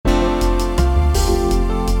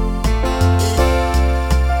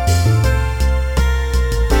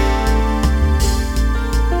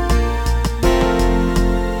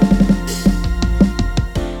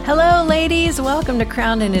welcome to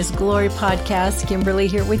Crowned in His Glory podcast. Kimberly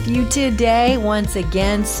here with you today. Once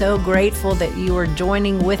again, so grateful that you are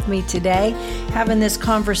joining with me today, having this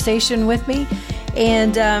conversation with me.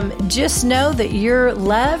 And just know that you're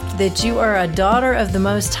loved, that you are a daughter of the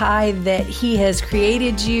Most High, that He has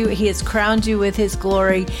created you, He has crowned you with His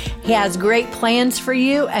glory. He has great plans for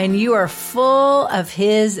you, and you are full of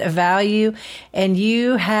His value, and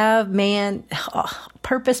you have,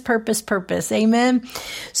 purpose. Amen.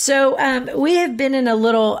 So we have been in a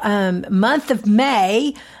little month of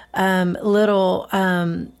May,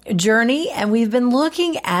 journey, and we've been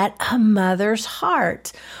looking at a mother's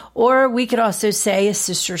heart, or we could also say a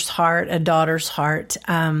sister's heart, a daughter's heart,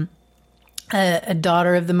 a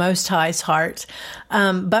daughter of the Most High's heart.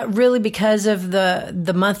 But really, because of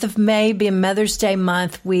the month of May being Mother's Day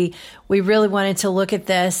month, we really wanted to look at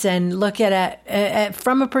this and look at it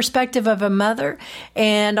from a perspective of a mother,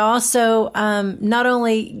 and also not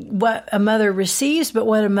only what a mother receives, but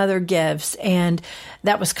what a mother gives. And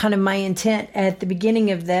that was kind of my intent at the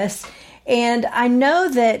beginning of this. And I know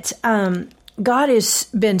that God has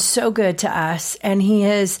been so good to us, and He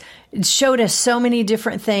has showed us so many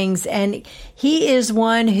different things. And He is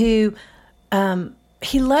one who,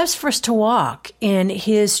 He loves for us to walk in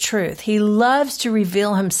His truth. He loves to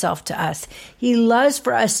reveal Himself to us. He loves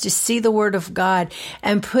for us to see the Word of God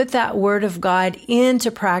and put that Word of God into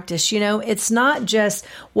practice. You know, it's not just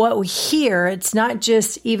what we hear. It's not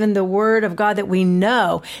just even the Word of God that we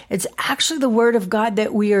know. It's actually the Word of God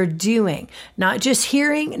that we are doing. Not just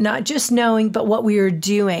hearing, not just knowing, but what we are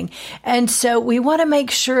doing. And so we want to make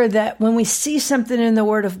sure that when we see something in the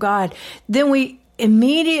Word of God, then we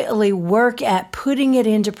immediately work at putting it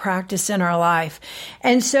into practice in our life.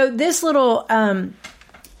 And so this little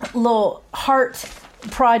heart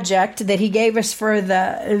project that He gave us for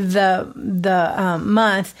the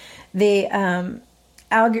month, the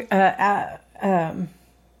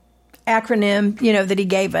acronym, that He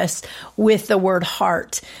gave us with the word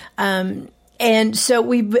heart. And so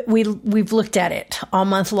we've looked at it all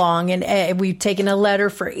month long, and we've taken a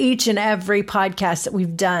letter for each and every podcast that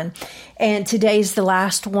we've done. And today's the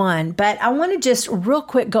last one. But I want to just real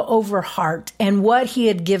quick go over heart and what He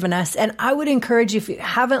had given us. And I would encourage you, if you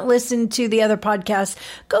haven't listened to the other podcasts,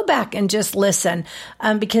 go back and just listen,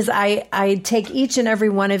 because I take each and every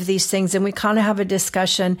one of these things and we kind of have a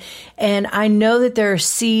discussion. And I know that there are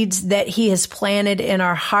seeds that He has planted in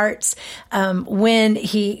our hearts when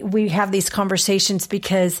we have these conversations,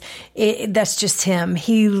 because that's just Him.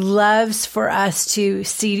 He loves for us to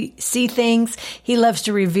see things. He loves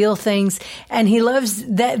to reveal things. And He loves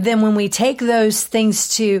that then when we take those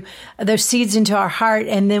seeds into our heart,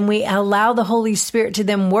 and then we allow the Holy Spirit to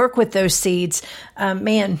then work with those seeds,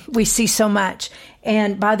 we see so much.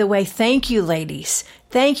 And by the way, thank you, ladies.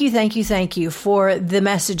 Thank you for the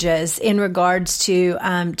messages in regards to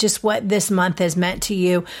just what this month has meant to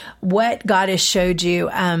you, what God has showed you.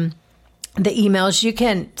 The emails, you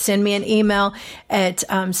can send me an email at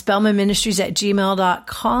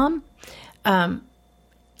spellmanministries@gmail.com.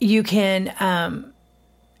 You can,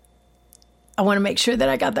 I want to make sure that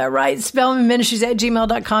I got that right.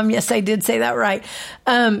 spellmanministries@gmail.com. Yes, I did say that right.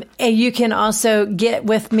 And you can also get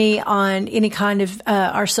with me on any kind of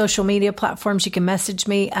our social media platforms. You can message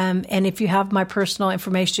me. And if you have my personal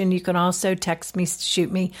information, you can also text me,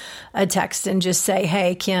 shoot me a text and just say,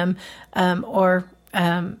 hey, Kim, or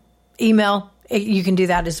email. You can do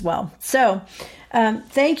that as well. So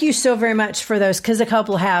thank you so very much for those, because a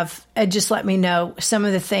couple have just let me know some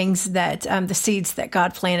of the things that the seeds that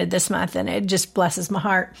God planted this month, and it just blesses my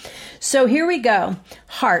heart. So here we go.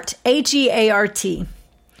 Heart, H-E-A-R-T.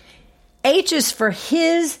 H is for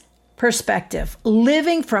His perspective,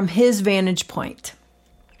 living from His vantage point.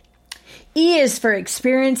 E is for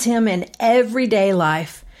experience Him in everyday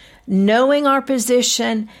life, knowing our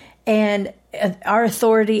position and our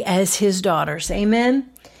authority as His daughters. Amen.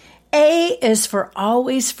 A is for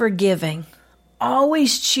always forgiving,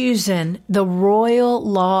 always choosing the royal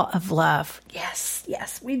law of love. Yes,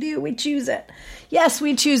 we do. We choose it. Yes,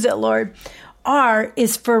 we choose it, Lord. R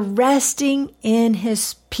is for resting in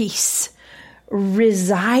His peace,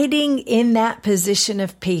 residing in that position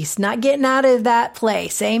of peace, not getting out of that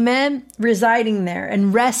place. Amen. Residing there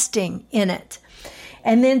and resting in it.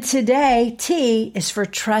 And then today, T is for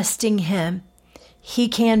trusting Him. He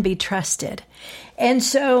can be trusted. And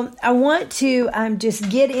so I want to just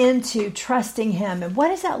get into trusting Him. And what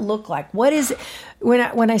does that look like? What is it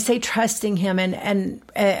when I say trusting Him? And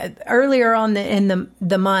earlier on in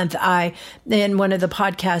the month, in one of the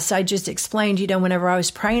podcasts, I just explained, whenever I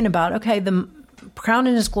was praying about, the Crowned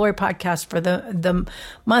in His Glory podcast for the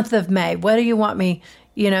month of May, what do you want me,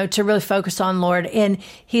 to really focus on, Lord. And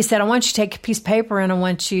he said, I want you to take a piece of paper and I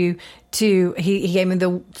want you to, he gave me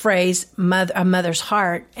the phrase, a mother's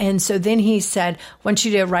heart. And so then he said, I want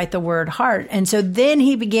you to write the word heart. And so then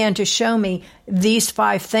he began to show me these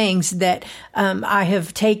 5 things that I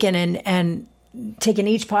have taken and taken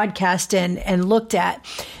each podcast and looked at.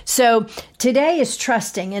 So today is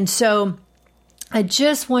trusting. And so I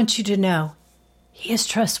just want you to know he is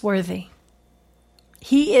trustworthy.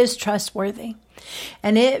 He is trustworthy.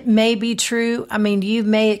 And it may be true. I mean, you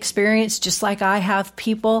may experience, just like I have,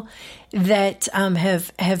 people that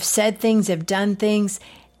have said things, have done things,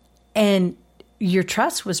 and your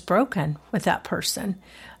trust was broken with that person.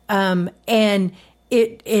 And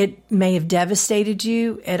it may have devastated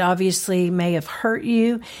you. It obviously may have hurt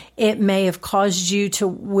you. It may have caused you to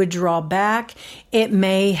withdraw back. It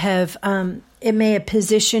may have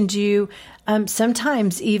positioned you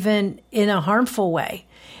sometimes even in a harmful way.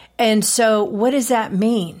 And so what does that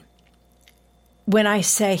mean when I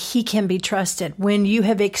say he can be trusted? When you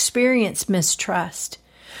have experienced mistrust,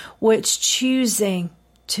 it's choosing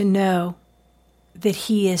to know that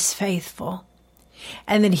he is faithful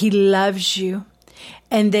and that he loves you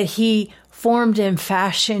and that he formed and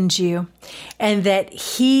fashioned you and that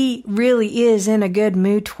he really is in a good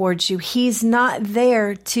mood towards you. He's not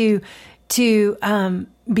there to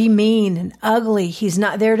be mean and ugly. He's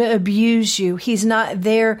not there to abuse you. He's not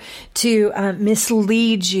there to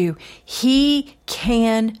mislead you. He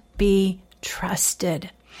can be trusted.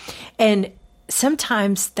 And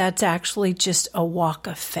sometimes that's actually just a walk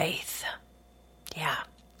of faith. Yeah,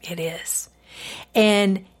 it is.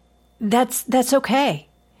 And that's okay.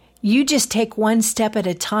 You just take one step at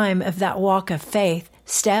a time of that walk of faith,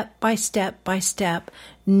 step by step by step,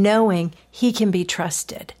 knowing he can be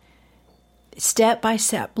trusted. Step by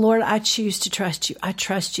step. Lord, I choose to trust you. I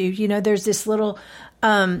trust you. There's this little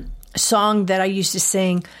song that I used to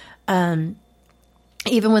sing even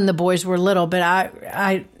when the boys were little, but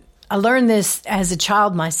I learned this as a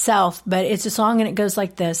child myself, but it's a song and it goes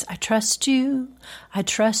like this. I trust you. I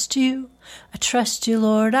trust you. I trust you,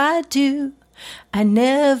 Lord, I do. I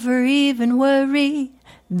never even worry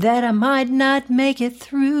that I might not make it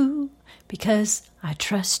through because I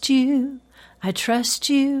trust you. I trust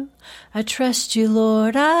you. I trust you,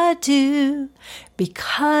 Lord, I do.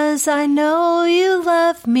 Because I know you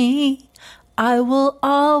love me, I will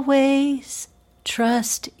always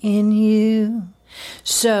trust in you.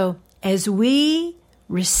 So as we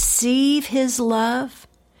receive his love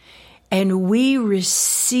and we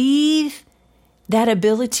receive that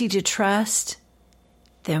ability to trust,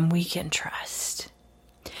 then we can trust.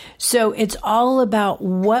 So it's all about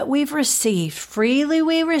what we've received. Freely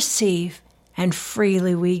we receive and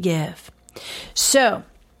freely we give. So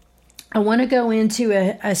I want to go into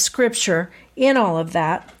a scripture in all of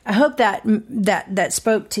that. I hope that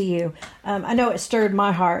spoke to you. I know it stirred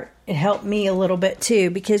my heart. It helped me a little bit too,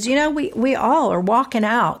 because we all are walking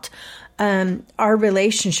out our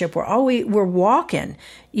relationship. We're walking.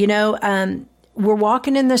 We're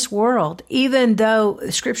walking in this world. Even though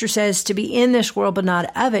the scripture says to be in this world but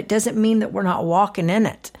not of it, doesn't mean that we're not walking in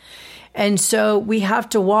it. And so we have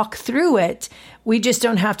to walk through it. We just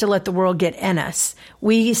don't have to let the world get in us.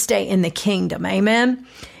 We stay in the kingdom. Amen.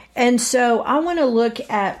 And so I want to look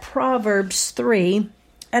at Proverbs 3,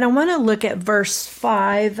 and I want to look at verse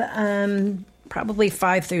 5, probably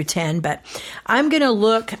 5 through 10, but I'm going to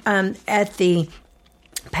look at the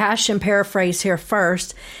Passion paraphrase here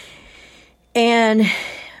first. And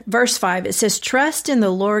verse 5, it says, trust in the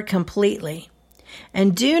Lord completely,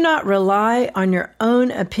 and do not rely on your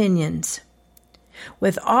own opinions.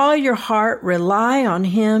 With all your heart, rely on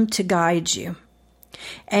him to guide you,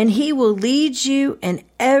 and he will lead you in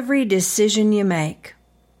every decision you make.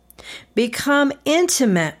 Become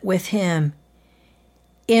intimate with him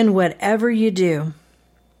in whatever you do,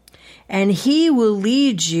 and he will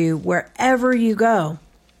lead you wherever you go.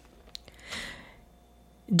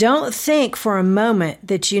 Don't think for a moment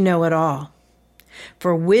that you know it all,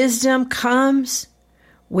 for wisdom comes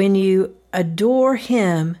when you adore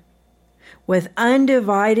him with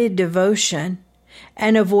undivided devotion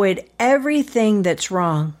and avoid everything that's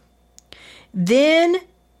wrong. Then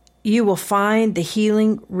you will find the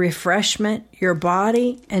healing refreshment your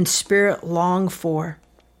body and spirit long for.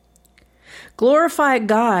 Glorify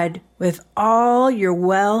God with all your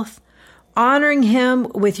wealth, honoring him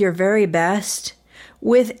with your very best,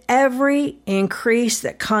 with every increase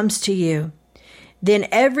that comes to you. Then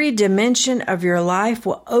every dimension of your life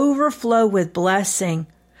will overflow with blessing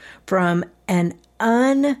from an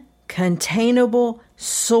uncontainable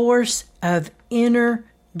source of inner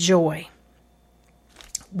joy.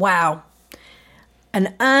 Wow.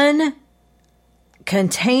 An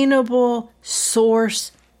containable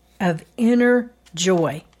source of inner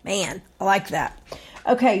joy. Man, I like that.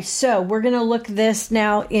 Okay, so we're going to look this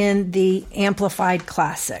now in the Amplified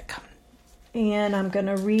Classic. And I'm going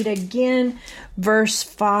to read again verse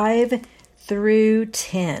 5 through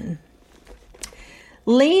 10.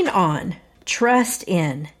 Lean on, trust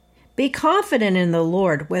in, be confident in the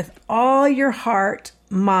Lord with all your heart,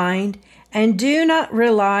 mind, and do not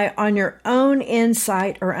rely on your own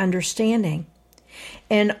insight or understanding.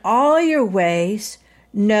 In all your ways,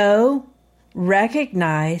 know,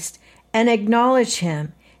 recognize, and acknowledge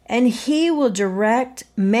him, and he will direct,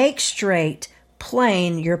 make straight,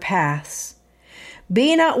 plain your paths.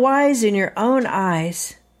 Be not wise in your own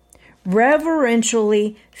eyes.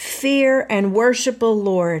 Reverentially fear and worship the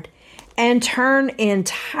Lord, and turn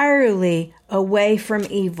entirely away from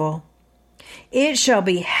evil. It shall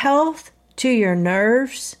be health to your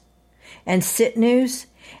nerves and sinews,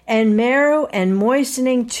 and marrow and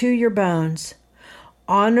moistening to your bones.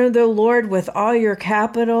 Honor the Lord with all your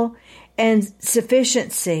capital and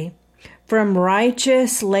sufficiency from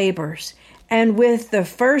righteous labors, and with the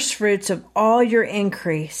firstfruits of all your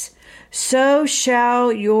increase. So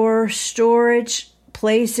shall your storage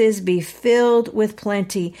places be filled with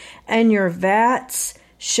plenty, and your vats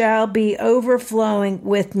shall be overflowing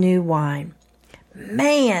with new wine.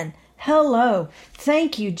 Man, hello.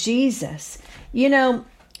 Thank you, Jesus. You know,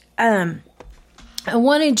 I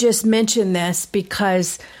want to just mention this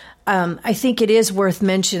because I think it is worth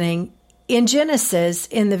mentioning. In Genesis,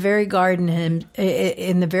 in the very garden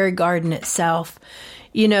itself,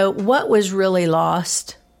 you know, what was really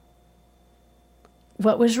lost?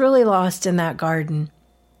 What was really lost in that garden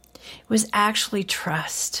was actually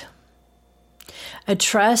trust. A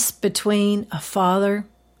trust between a father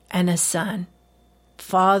and a son,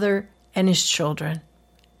 father and his children.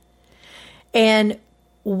 And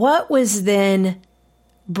what was then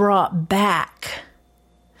brought back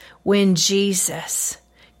when Jesus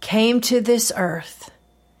came to this earth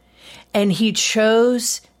and he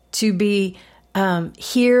chose to be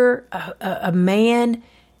here, a man,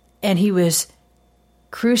 and he was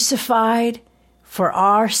crucified for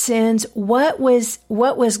our sins. What was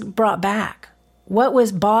brought back? What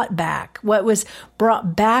was bought back? What was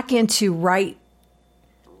brought back into right?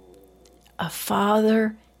 A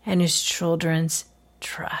father and his children's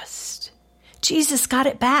trust. Jesus got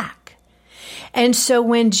it back. And so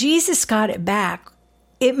when Jesus got it back,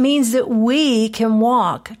 it means that we can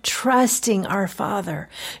walk trusting our Father,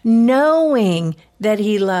 knowing that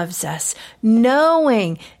he loves us,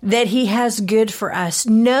 knowing that he has good for us,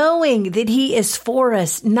 knowing that he is for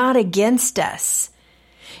us, not against us.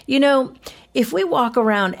 You know, if we walk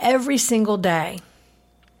around every single day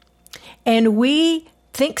and we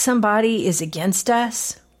think somebody is against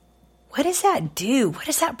us, what does that do? What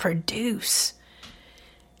does that produce?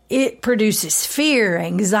 It produces fear,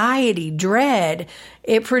 anxiety, dread.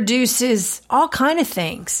 It produces all kind of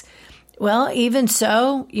things. Well, even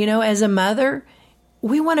so, you know, as a mother,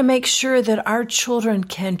 we want to make sure that our children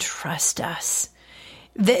can trust us.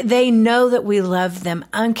 That they know that we love them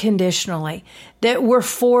unconditionally, that we're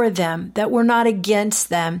for them, that we're not against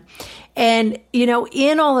them. And, you know,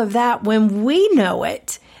 in all of that, when we know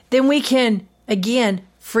it, then we can, again,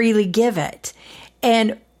 freely give it.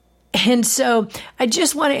 And so I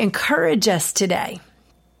just want to encourage us today.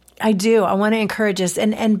 I do. I want to encourage us.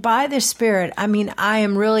 And by the Spirit, I mean, I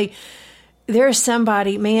am really, there's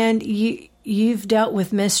somebody, man, you've dealt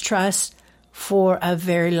with mistrust for a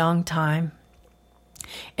very long time.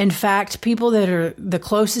 In fact, people that are the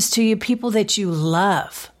closest to you, people that you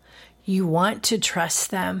love, you want to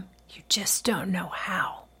trust them. You just don't know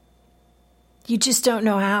how. You just don't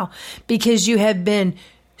know how, because you have been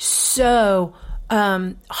so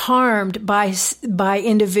harmed by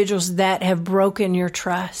individuals that have broken your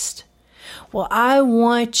trust. Well, I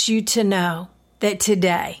want you to know that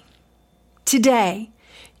today,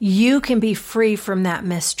 you can be free from that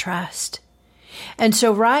mistrust. And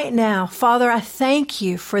so right now, Father, I thank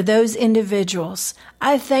you for those individuals.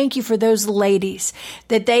 I thank you for those ladies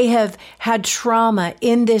that they have had trauma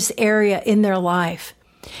in this area in their life.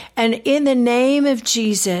 And in the name of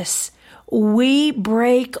Jesus, we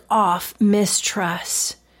break off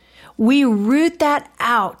mistrust. We root that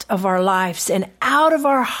out of our lives and out of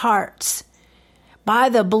our hearts by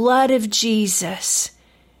the blood of Jesus,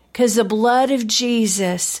 because the blood of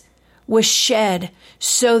Jesus was shed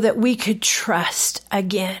so that we could trust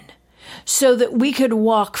again, so that we could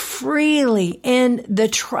walk freely in the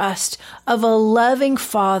trust of a loving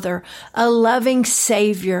Father, a loving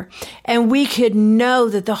Savior, and we could know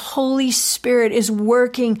that the Holy Spirit is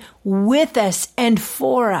working with us and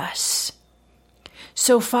for us.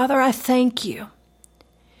 So, Father, I thank you.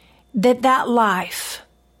 that life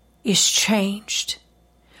is changed,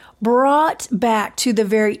 brought back to the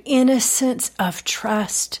very innocence of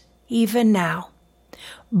trust, even now,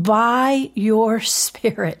 by your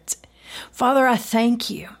Spirit. Father, I thank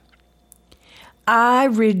you. I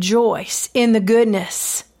rejoice in the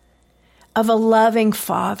goodness of a loving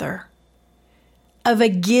Father, of a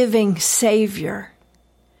giving Savior,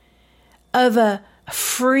 of a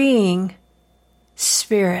freeing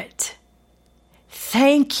Spirit.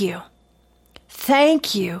 Thank you.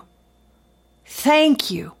 Thank you.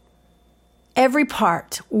 Thank you. Every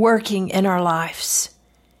part working in our lives.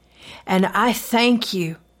 And I thank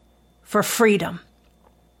you for freedom.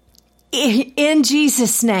 In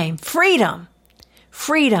Jesus' name, freedom.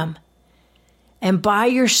 Freedom. And by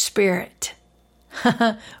your Spirit,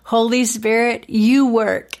 Holy Spirit, you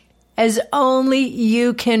work as only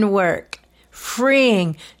you can work,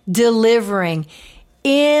 freeing, delivering,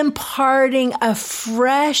 imparting a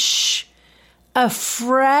freshness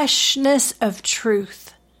of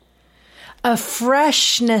truth, a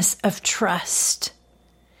freshness of trust.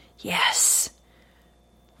 Yes,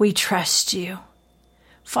 we trust you.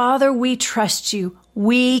 Father, we trust you.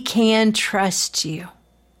 We can trust you.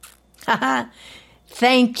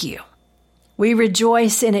 Thank you. We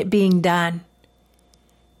rejoice in it being done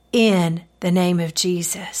in the name of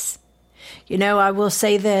Jesus. You know, I will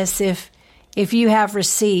say this, if you have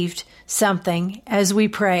received something as we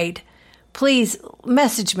prayed, please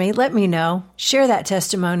message me, let me know, share that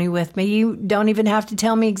testimony with me. You don't even have to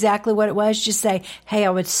tell me exactly what it was. Just say, hey, I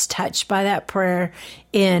was touched by that prayer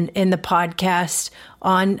in the podcast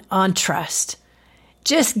on trust.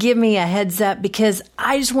 Just give me a heads up, because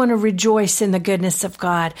I just want to rejoice in the goodness of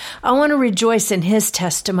God. I want to rejoice in His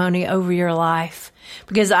testimony over your life,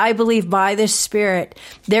 because I believe by the Spirit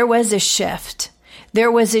there was a shift. There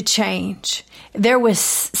was a change. There was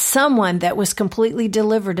someone that was completely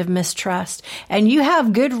delivered of mistrust. And you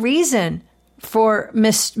have good reason for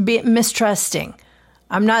mistrusting.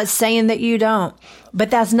 I'm not saying that you don't, but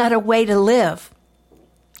that's not a way to live.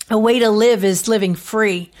 A way to live is living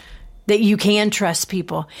free, that you can trust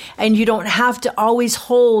people. And you don't have to always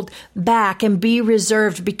hold back and be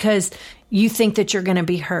reserved because you think that you're going to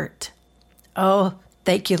be hurt. Oh,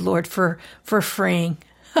 thank you, Lord, for freeing.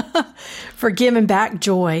 For giving back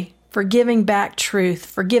joy, for giving back truth,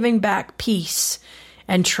 for giving back peace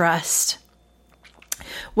and trust.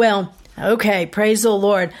 Well, okay, praise the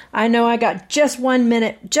Lord. I know I got just 1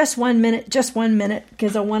 minute,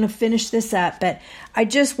 because I want to finish this up. But I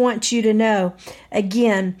just want you to know,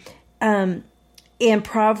 again, in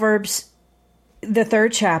Proverbs, the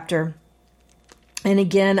 3rd chapter, and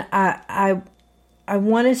again, I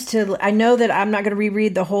want us to, I know that I'm not going to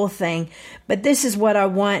reread the whole thing, but this is what I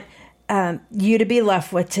want you to be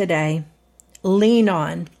left with today. Lean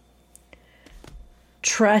on,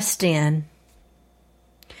 trust in,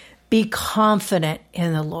 be confident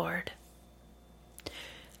in the Lord.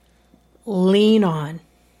 Lean on,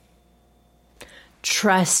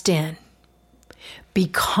 trust in, be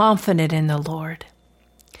confident in the Lord,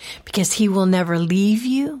 because He will never leave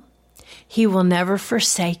you. He will never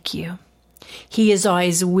forsake you. He is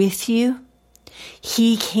always with you.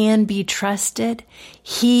 He can be trusted.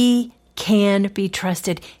 He can be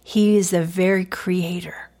trusted. He is the very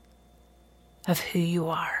creator of who you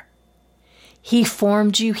are. He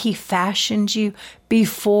formed you. He fashioned you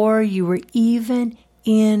before you were even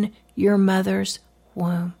in your mother's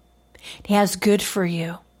womb. He has good for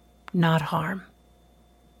you, not harm.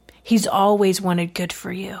 He's always wanted good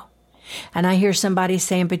for you. And I hear somebody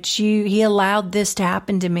saying, but He allowed this to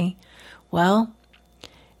happen to me. Well,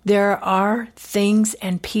 there are things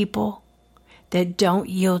and people that don't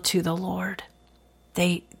yield to the Lord.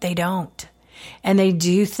 They don't. And they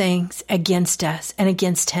do things against us and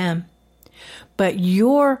against Him. But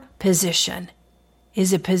your position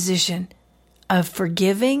is a position of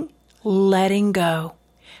forgiving, letting go,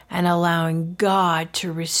 and allowing God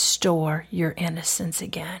to restore your innocence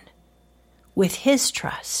again with His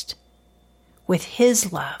trust, with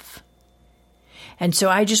His love. And so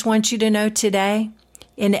I just want you to know today,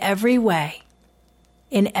 in every way,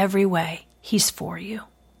 He's for you.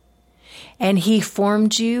 And He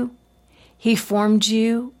formed you. He formed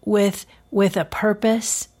you with a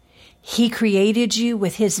purpose. He created you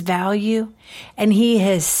with His value. And He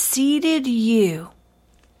has seated you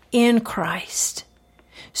in Christ.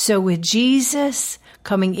 So with Jesus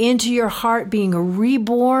coming into your heart, being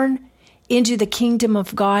reborn into the kingdom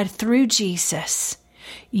of God through Jesus,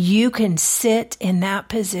 you can sit in that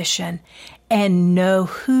position and know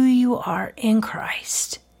who you are in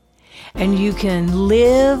Christ and you can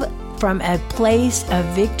live from a place of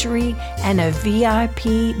victory and a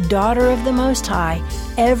VIP daughter of the Most High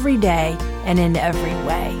every day and in every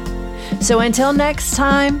way. So until next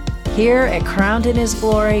time, here at Crowned in His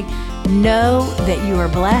Glory, know that you are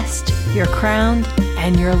blessed, you're crowned,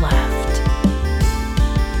 and you're loved.